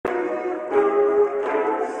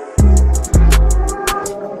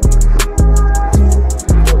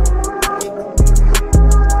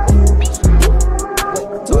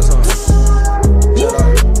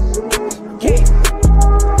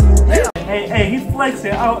hey, he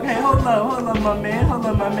flexing. Oh, hey, hold up, my man. Hold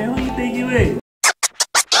up, my man. Who you think you is?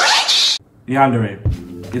 Yandere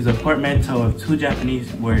is a portmanteau of two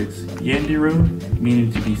Japanese words, Yandere,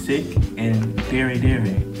 meaning to be sick, and dere,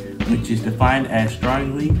 which is defined as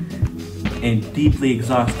strongly and deeply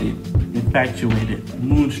exhausted, infatuated,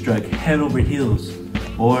 moonstruck, head over heels,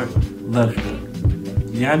 or love-struck.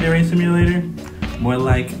 Yandere simulator, more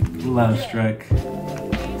like love-struck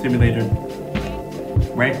simulator,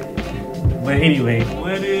 right? But anyway,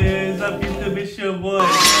 what is up, YouTube? It's your boy,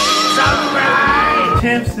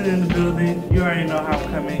 Champson in the building. You already know how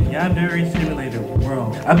I'm coming. Yandere Simulator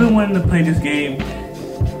World. I've been wanting to play this game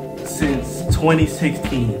since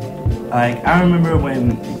 2016. Like, I remember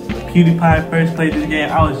when PewDiePie first played this game,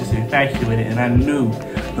 I was just infatuated, and I knew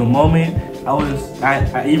the moment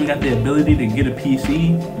I even got the ability to get a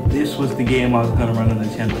PC, this was the game I was gonna run on the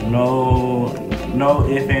channel. No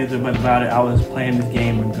ifs, ands, or buts about it. I was playing this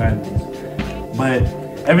game regardless. But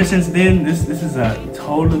ever since then, this is a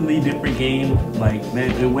totally different game. Like,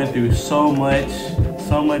 it went through so much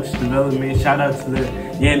development. Shout out to the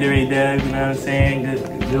Yandere dev, you know what I'm saying?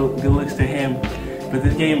 Good looks to him. But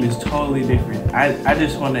this game is totally different. I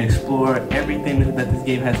just want to explore everything that this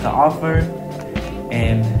game has to offer,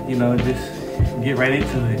 and you know, just get right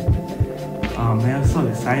into it. Oh man, I'm so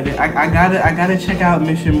excited. I gotta check out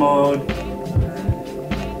mission mode,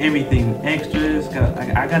 everything, extras.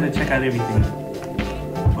 I gotta check out everything.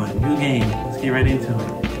 But new game, let's get right into it.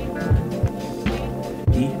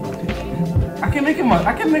 I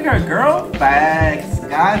can make her a girl. Facts,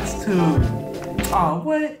 gots to. Oh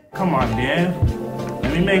what? Come on, Dev.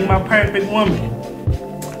 Let me make my perfect woman.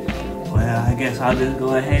 Well, I guess I'll just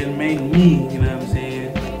go ahead and make me, you know what I'm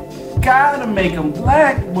saying? Gotta make him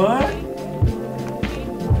black, boy.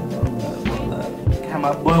 Hold up. Got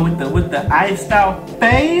my boy with the iced out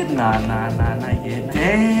fade? Nah, not yet.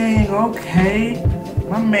 Dang, okay.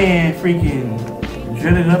 My man freaking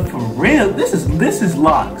dreaded up for real. This is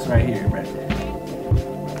locks right here, right?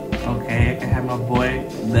 Okay, I can have my boy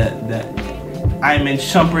the I'm in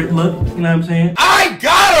Shumpert look, you know what I'm saying? I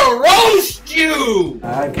gotta roast you!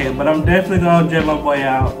 Okay, but I'm definitely gonna dread my boy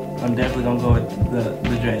out. I'm definitely gonna go with the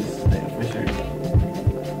dreads thing for sure.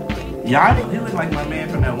 Yandere, he look like my man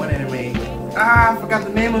from that one anime. I forgot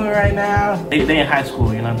the name of it right now. They in high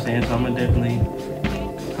school, you know what I'm saying? So I'm gonna definitely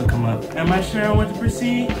hook him up. Am I sure I want to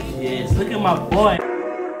proceed? Yes, look at my boy.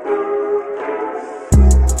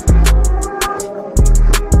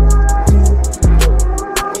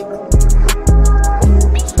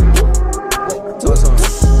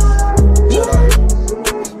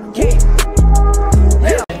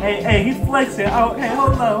 Hey, he flexing. Oh, hey,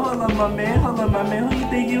 hold up, my man. Hold up, my man. Who you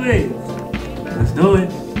think you is? Let's do it.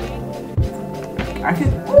 I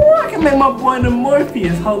can make my boy the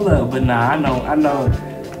Morpheus. Hold up, but nah, I know.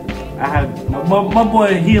 I have my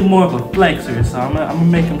boy. He more of a flexer, so I'm gonna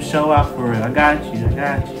make him show out for real. I got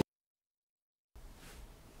you.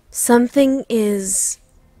 Something is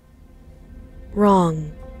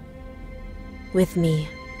wrong with me.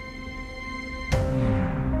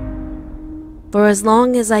 For as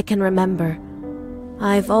long as I can remember,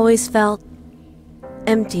 I've always felt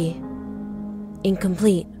empty,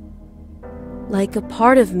 incomplete, like a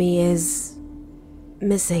part of me is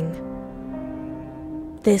missing.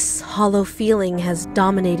 This hollow feeling has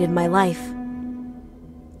dominated my life.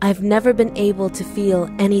 I've never been able to feel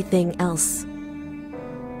anything else.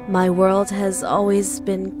 My world has always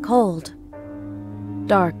been cold,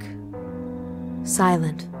 dark,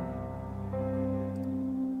 silent.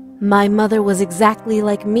 My mother was exactly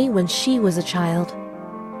like me when she was a child.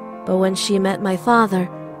 But when she met my father,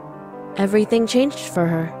 everything changed for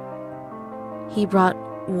her. He brought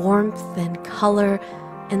warmth and color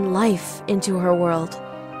and life into her world.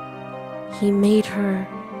 He made her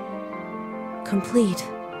complete.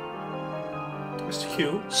 That's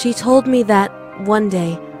cute. She told me that one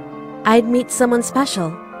day I'd meet someone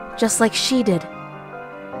special, just like she did.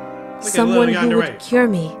 Someone who would cure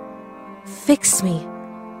me, fix me,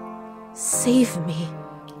 save me.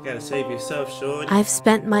 You gotta save yourself, shorty. I've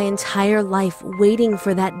spent my entire life waiting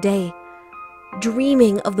for that day,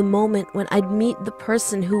 dreaming of the moment when I'd meet the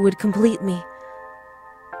person who would complete me.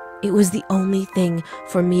 It was the only thing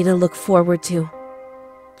for me to look forward to.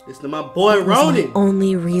 It's my boy Ronin. It was my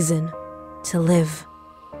only reason to live.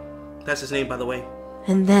 That's his name, by the way.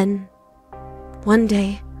 And then, one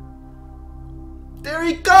day... There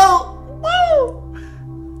he go! Woo!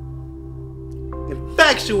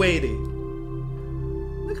 Infatuated.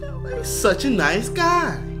 Look at, he's such a nice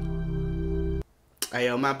guy. Hey,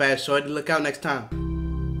 yo, my bad, shorty. Look out next time.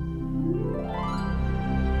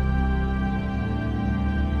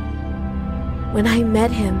 When I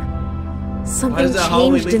met him, Something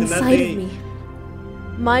changed inside of me.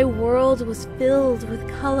 My world was filled with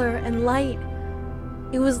color and light.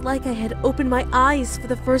 It was like I had opened my eyes for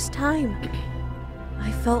the first time.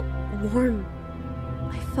 I felt warm.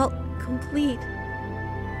 I felt complete.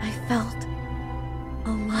 I felt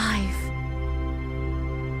alive.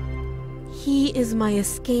 He is my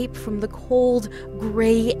escape from the cold,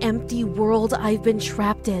 gray, empty world I've been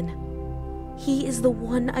trapped in. He is the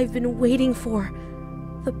one I've been waiting for.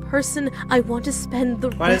 The person I want to spend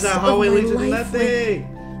the rest of my life with.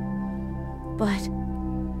 But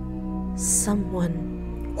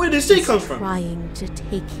someone Where did she come is from? trying to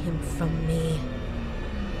take him from me.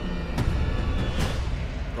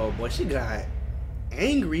 Oh boy, she got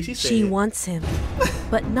angry. She wants him,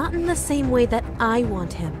 but not in the same way that I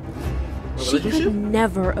want him. She could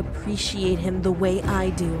never appreciate him the way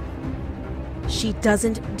I do. She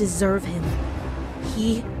doesn't deserve him.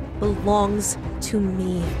 He belongs to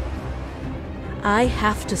me. I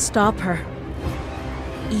have to stop her.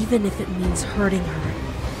 Even if it means hurting her.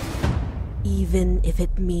 Even if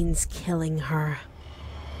it means killing her.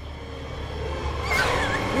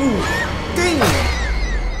 Ooh, dang!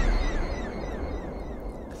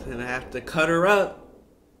 Gonna have to cut her up.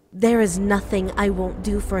 There is nothing I won't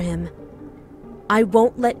do for him. I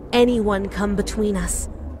won't let anyone come between us.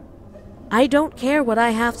 I don't care what I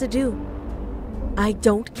have to do. I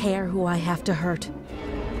don't care who I have to hurt.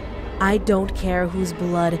 I don't care whose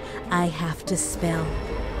blood I have to spill.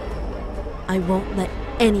 I won't let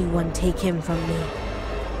anyone take him from me.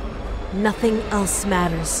 Nothing else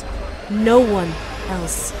matters. No one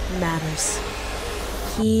else matters.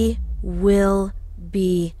 He will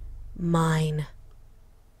be mine.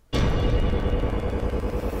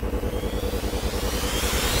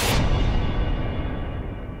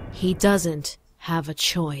 He doesn't have a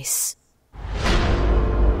choice.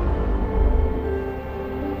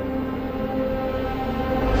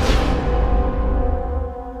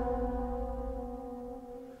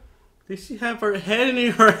 Did she have her head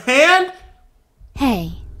in her hand?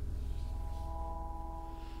 Hey.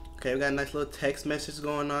 Okay, we got a nice little text message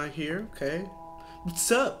going on here. Okay.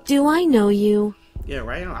 What's up? Do I know you? Yeah,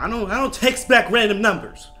 right. I don't text back random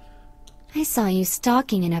numbers. I saw you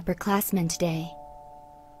stalking an upperclassman today.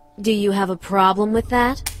 Do you have a problem with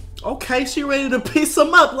that? Okay, she ready to piss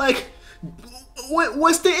him up. Like,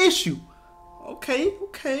 what's the issue? Okay.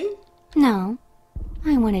 No.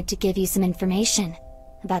 I wanted to give you some information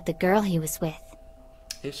about the girl he was with.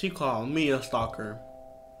 And she called me a stalker.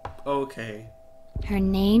 Okay. Her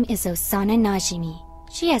name is Osana Najimi.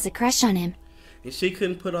 She has a crush on him. And she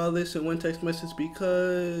couldn't put all this in one text message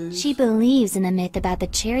because... She believes in the myth about the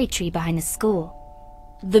cherry tree behind the school.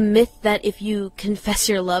 The myth that if you confess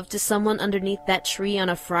your love to someone underneath that tree on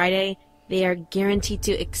a Friday, they are guaranteed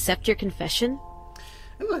to accept your confession?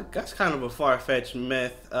 And look, that's kind of a far-fetched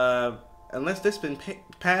myth. Unless this been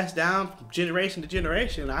passed down from generation to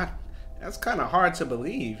generation, that's kind of hard to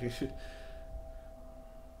believe.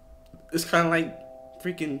 It's kind of like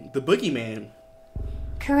freaking the boogeyman.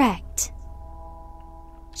 Correct.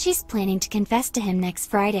 She's planning to confess to him next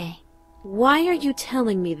Friday. Why are you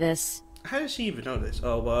telling me this? How did she even know this?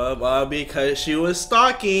 Oh, well, because she was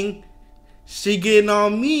stalking. She getting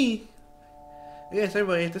on me. Yes,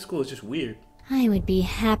 everybody at the school is just weird. I would be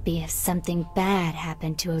happy if something bad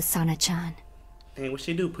happened to Osana-chan. Dang, what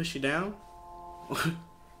she do? Push you down?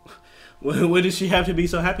 What does she have to be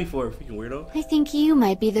so happy for, freaking weirdo? I think you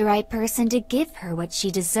might be the right person to give her what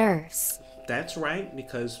she deserves. That's right,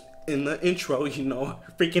 because in the intro, you know,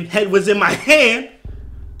 her freaking head was in my hand.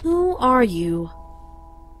 Who are you?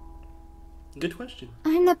 Good question.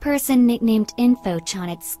 I'm the person nicknamed Info-chan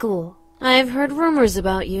at school. I've heard rumors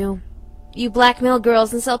about you. You blackmail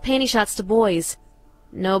girls and sell panty shots to boys.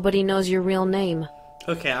 Nobody knows your real name.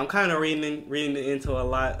 Okay, I'm kind of reading into a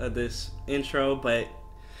lot of this intro, but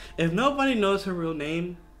if nobody knows her real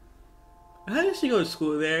name, how did she go to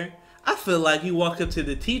school there? I feel like you walk up to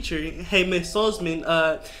the teacher, hey, Miss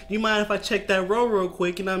Solzman, you mind if I check that roll real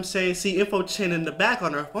quick? You know what I'm saying? See Info-chan in the back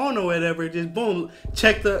on her phone or whatever, just boom,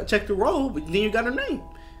 check the roll, but then you got her name.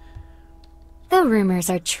 The rumors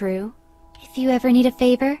are true. If you ever need a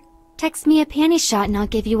favor, text me a panty shot and I'll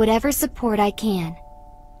give you whatever support I can.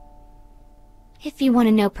 If you want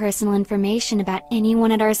to know personal information about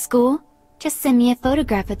anyone at our school, just send me a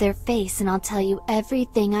photograph of their face and I'll tell you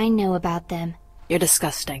everything I know about them. You're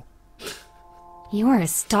disgusting. You're a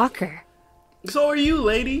stalker. So are you,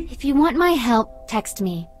 lady. If you want my help, text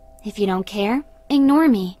me. If you don't care, ignore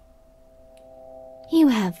me. You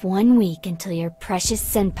have 1 week until your precious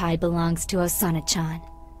senpai belongs to Osana-chan.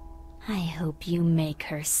 I hope you make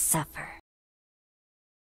her suffer.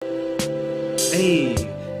 Hey,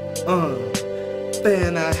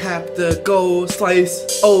 Then I have to go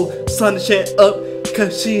slice old sunshine up,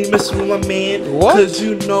 cause she messing with my man. What? Cause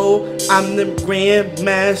you know I'm the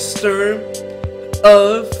grandmaster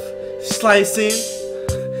of slicing.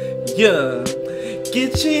 Yeah.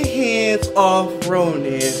 Get your hands off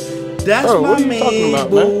Ronin. That's Bro, my what are you talking main about,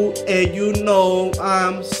 boo, and you know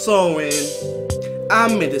I'm sewing. I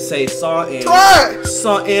meant to say sawing.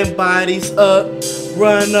 Sawing bodies up,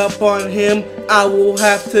 run up on him. I will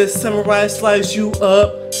have to samurai slice you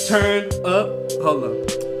up, turn up. Hold up.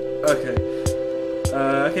 Okay.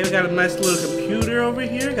 Okay, we got a nice little computer over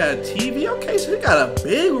here. Got a TV. Okay, so we got a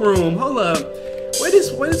big room. Hold up. Where this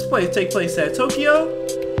place take place at? Tokyo?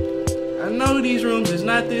 I know these rooms is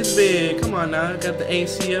not this big. Come on now. Got the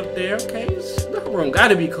AC up there. Okay, the room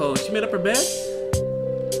gotta be cold. She made up her bed.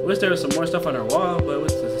 Wish there was some more stuff on her wall, but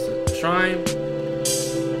what's this? A shrine?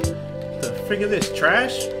 The freak is this?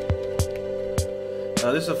 Trash?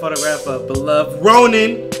 This is a photograph of beloved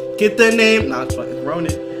Ronin. Get the name. No, it's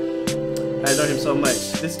Ronin. I adore him so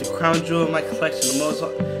much. This is the crown jewel of my collection. The most.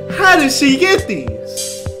 How did she get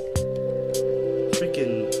these?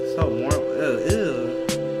 Freaking so warm. Ew.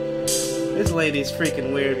 This lady's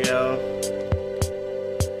freaking weird, y'all.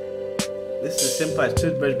 This is Senpai's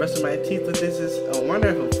toothbrush. Brushing my teeth with this is a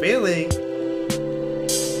wonderful feeling.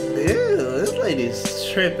 Ew, this lady's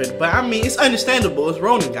tripping. But I mean, it's understandable. It's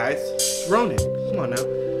Ronin, guys. It's Ronin. Come on now.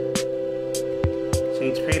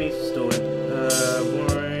 Change paintings. Just do it.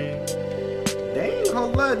 Boring. Dang,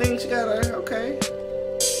 hold up. Dang, she got a. Okay.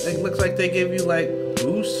 It looks like they give you like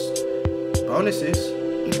boost bonuses.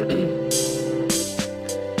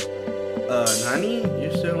 Nani?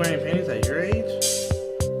 You're still wearing panties at your age?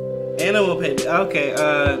 Animal painting. Okay,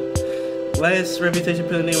 last reputation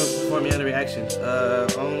put a name will perform the other reactions.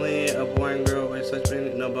 Only a boring girl wears such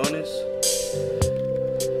painting, no bonus.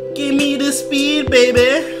 Give me the speed,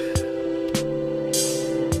 baby!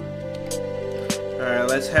 Alright,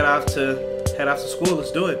 let's head off to school.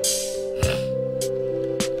 Let's do it.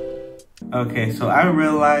 Okay, so I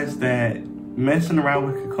realized that messing around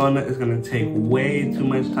with Kokona is gonna take way too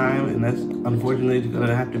much time, and that's unfortunately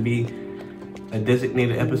gonna have to be a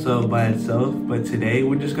designated episode by itself. But today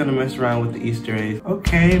we're just gonna mess around with the Easter eggs.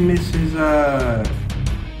 Okay, Mrs.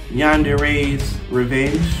 Yandere's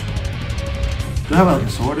revenge. Do I have like a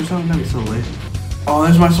sword or something? That'd be so lit. Oh,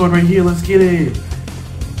 there's my sword right here. Let's get it.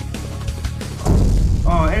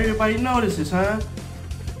 Oh, everybody notices, huh?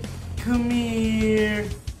 Come here.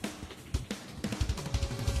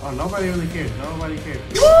 Oh, nobody really cares. Nobody cares.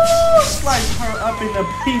 Woo! Slice her up into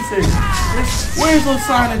pieces. Where's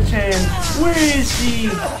Osana-chan? Where is she?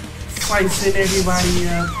 Slicing everybody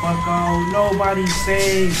up, bucko. Nobody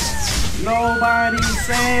safe. Nobody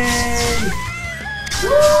safe. Woo!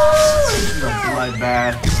 This is a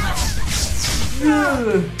bloodbath.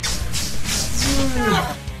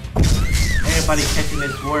 Everybody catching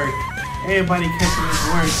this work. Everybody catching this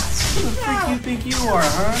work. Who the freak you think you are,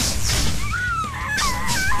 huh?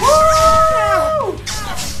 Woo!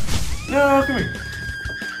 No, come here.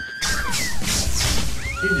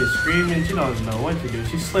 She's just screaming. She doesn't know what to do.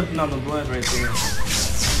 She's slipping on the blood right there.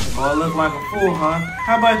 Oh, I look like a fool, huh?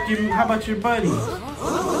 How about your buddy?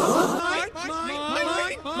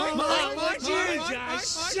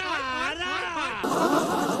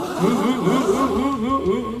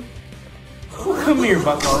 Come here,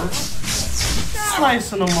 bucko.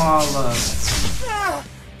 Slicing them all up.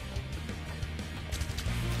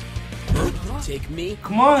 Take me.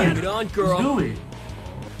 Come on. Get it on, girl. Let's do it.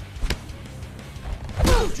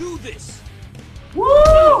 Do this.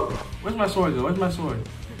 Woo! Where's my sword go? Where's my sword?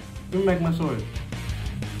 Let me make my sword.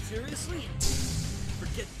 Seriously?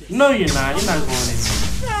 Forget this. No, you're not. You're not going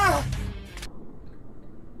anywhere.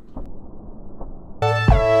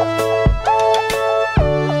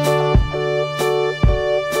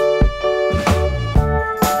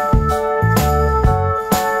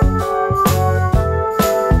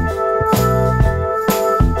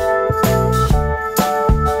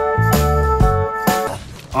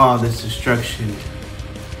 All this destruction.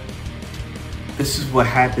 This is what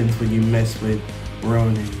happens when you mess with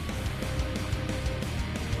Ronin.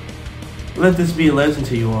 Let this be a lesson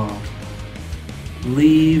to you all.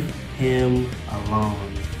 Leave him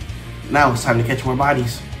alone. Now it's time to catch more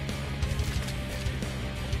bodies.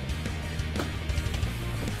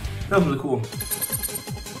 That was really cool.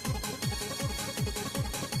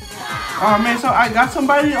 Oh man, so I got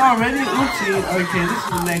somebody already? Oopsie. Okay, this is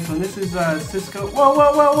the next one. This is Cisco. Whoa,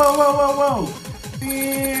 whoa, whoa, whoa, whoa, whoa, whoa.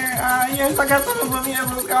 Yeah, yes, I got something for me.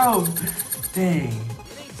 Let's go. Dang.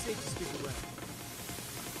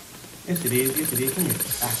 Yes, it is. Yes, it is. Come here.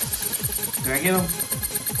 Ah. Can I get him?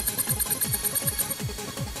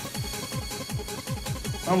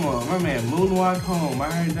 Come on, my man moonwalk home.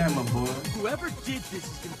 I heard that, my boy. Whoever did this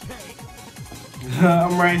is gonna pay.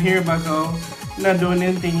 I'm right here, bucko. Not doing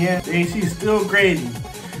anything yet. Hey, she's still grading.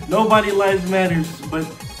 Nobody lives matters, but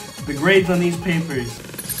the grades on these papers.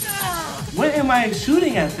 What am I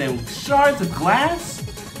shooting at them? Shards of glass?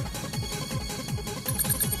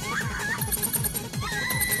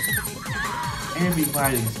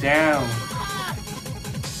 Everybody's down.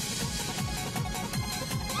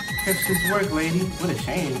 Catch this work, lady. What a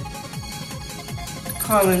shame.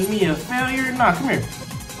 Calling me a failure? Nah, come here.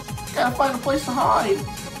 Gotta find a place to hide.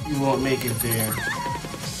 You won't make it there.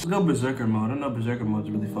 Let's go Berserker mode. I know Berserker mode's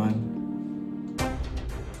really fun.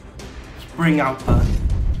 Let's bring out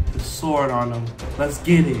the sword on them. Let's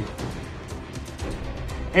get it.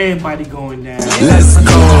 Everybody going down. Let's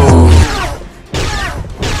go.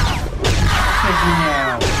 Check me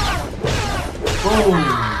out.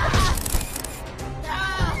 Boom.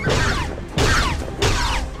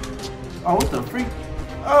 Oh, what the freak?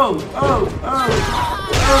 Oh.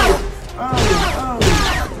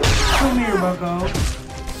 Come here, bucko.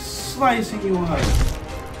 Slicing you up.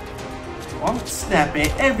 I'm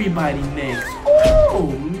snapping everybody next.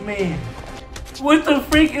 Oh, man. What the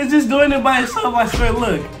freak is just doing it by itself? I swear,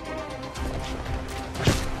 look.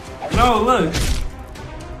 No, look.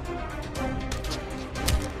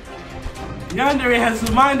 Yandere has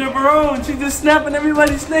a mind of her own. She's just snapping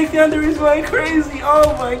everybody's neck. Yandere's going crazy.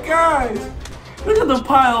 Oh my gosh. Look at the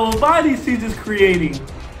pile of bodies she's just creating.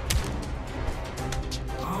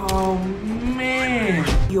 Oh man.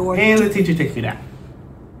 And the teacher takes me down.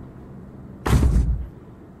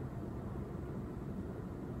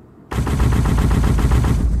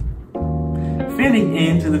 Fitting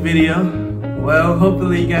into the video. Well,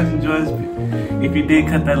 hopefully you guys enjoyed this. If you did,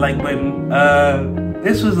 cut that like button.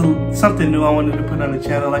 This was something new I wanted to put on the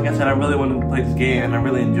channel. Like I said, I really wanted to play this game and I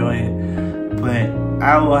really enjoy it. But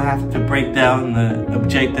I will have to break down the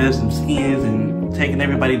objectives and skins and taking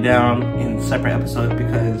everybody down in separate episodes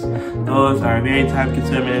because those are very time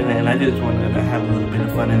consuming and I just wanted to have a little bit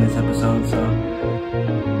of fun in this episode. So,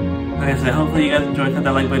 like I said, hopefully you guys enjoyed. Cut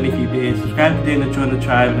that like button if you did. Subscribe if you didn't, join the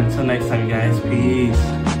tribe. And until next time, guys, peace.